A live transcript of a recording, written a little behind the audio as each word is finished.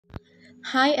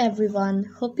Hi everyone,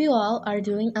 hope you all are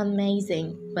doing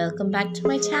amazing. Welcome back to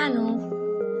my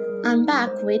channel. I'm back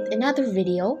with another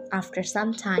video after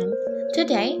some time.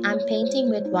 Today I'm painting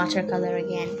with watercolor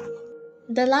again.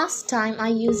 The last time I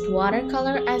used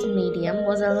watercolor as medium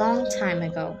was a long time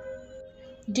ago.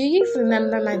 Do you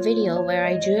remember my video where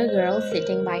I drew a girl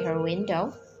sitting by her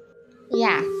window?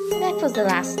 Yeah, that was the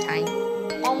last time,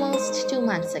 almost 2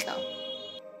 months ago.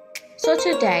 So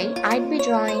today, I'd be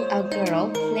drawing a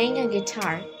girl playing a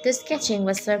guitar. The sketching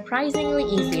was surprisingly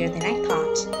easier than I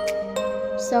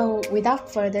thought. So without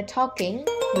further talking,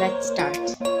 let's start.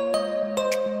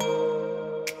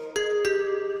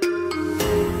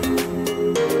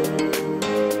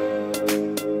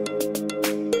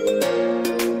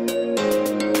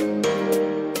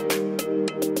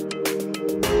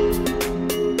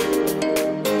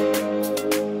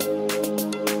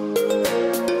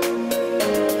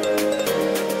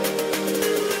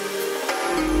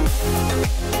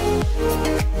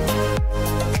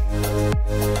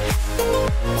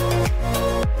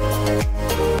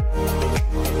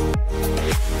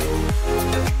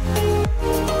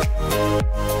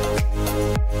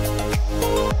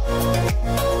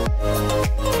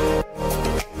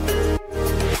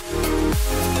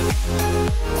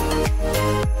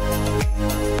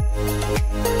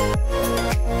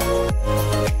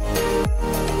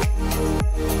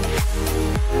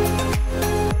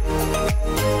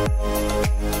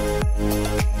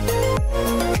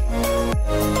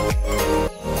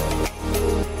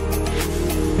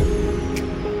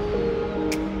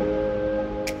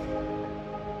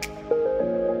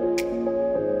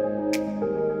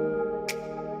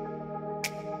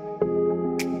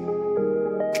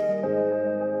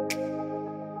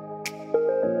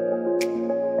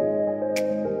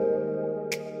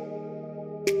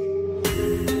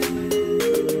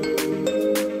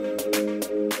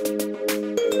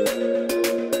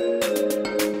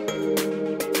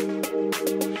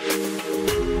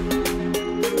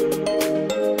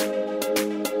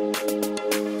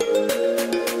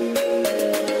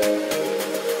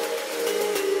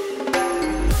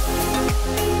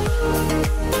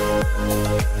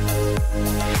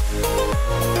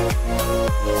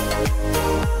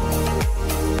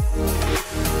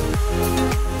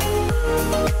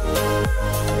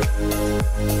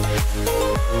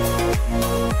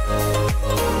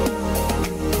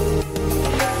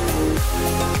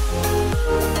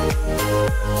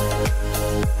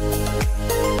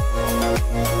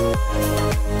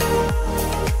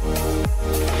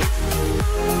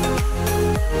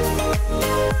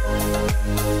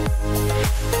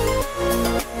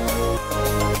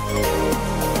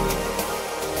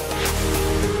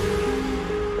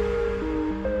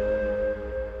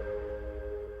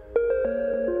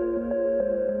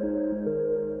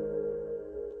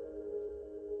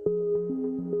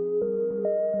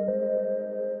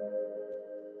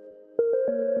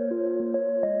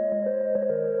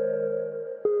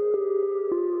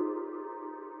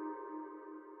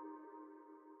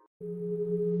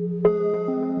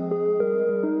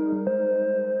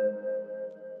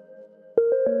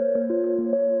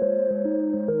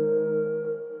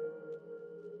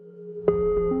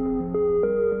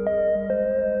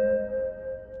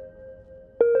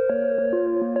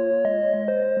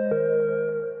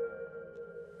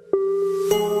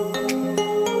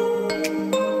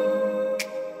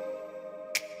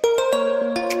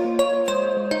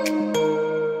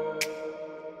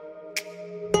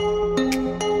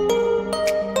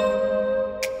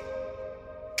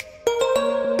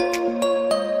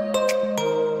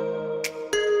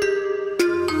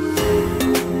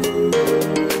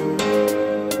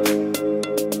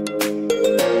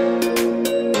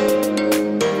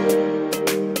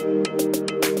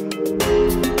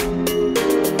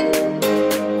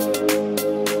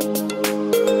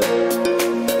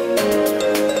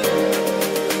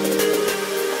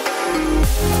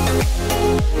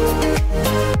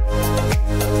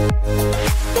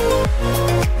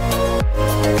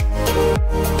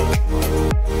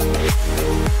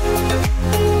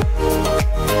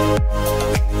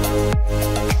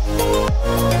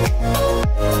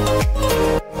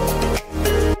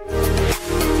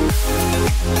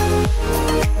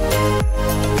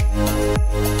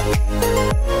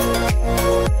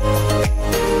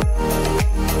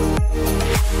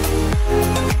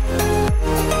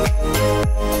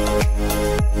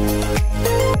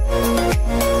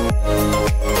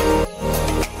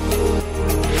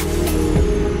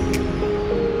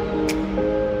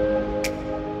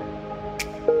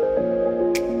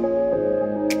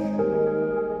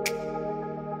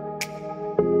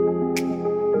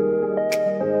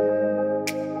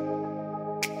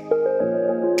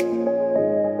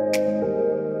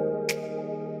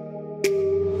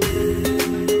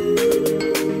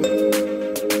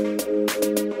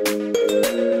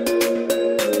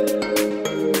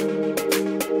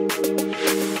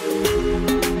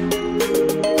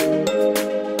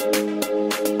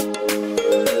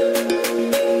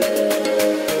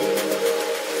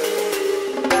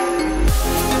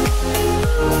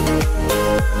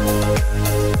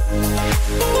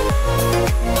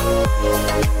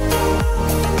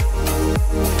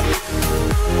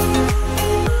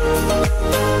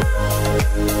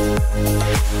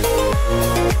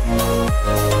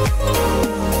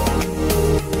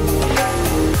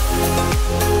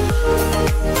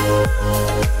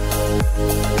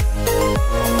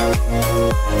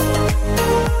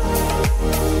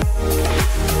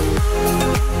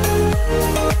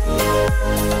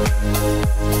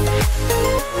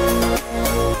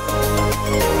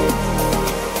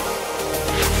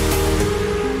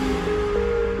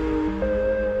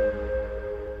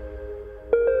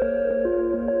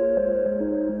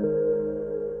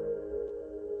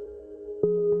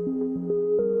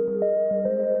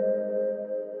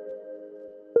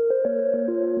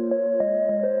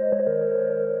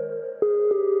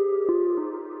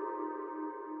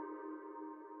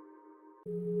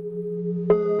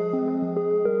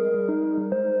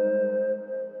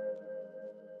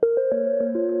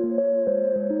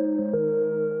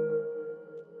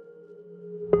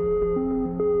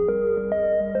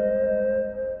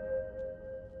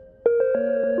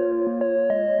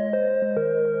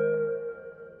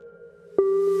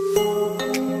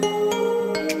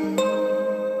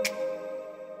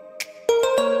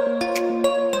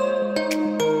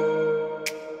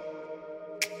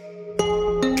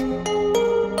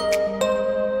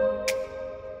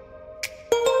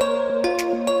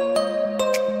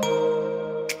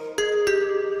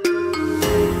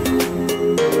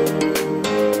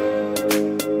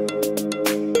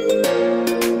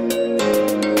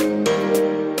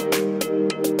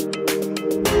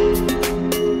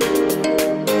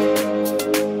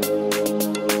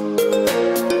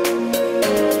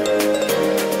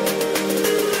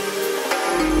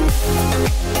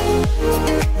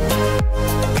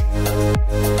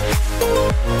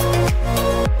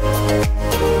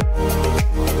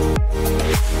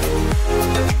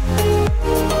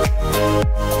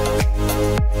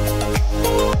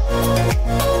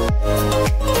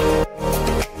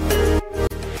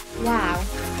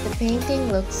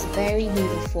 looks very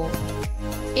beautiful.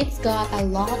 It's got a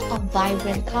lot of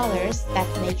vibrant colors that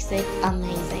makes it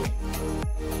amazing.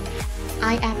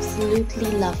 I absolutely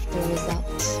love the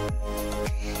result.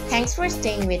 Thanks for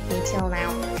staying with me till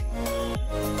now.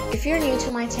 If you're new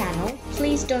to my channel,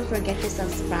 please don't forget to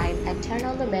subscribe and turn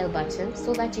on the bell button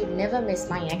so that you never miss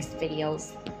my next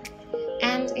videos.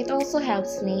 And it also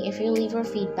helps me if you leave your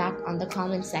feedback on the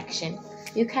comment section.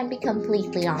 You can be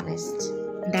completely honest.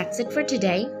 That's it for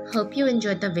today. Hope you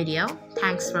enjoyed the video.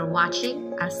 Thanks for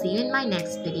watching. I'll see you in my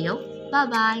next video. Bye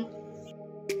bye.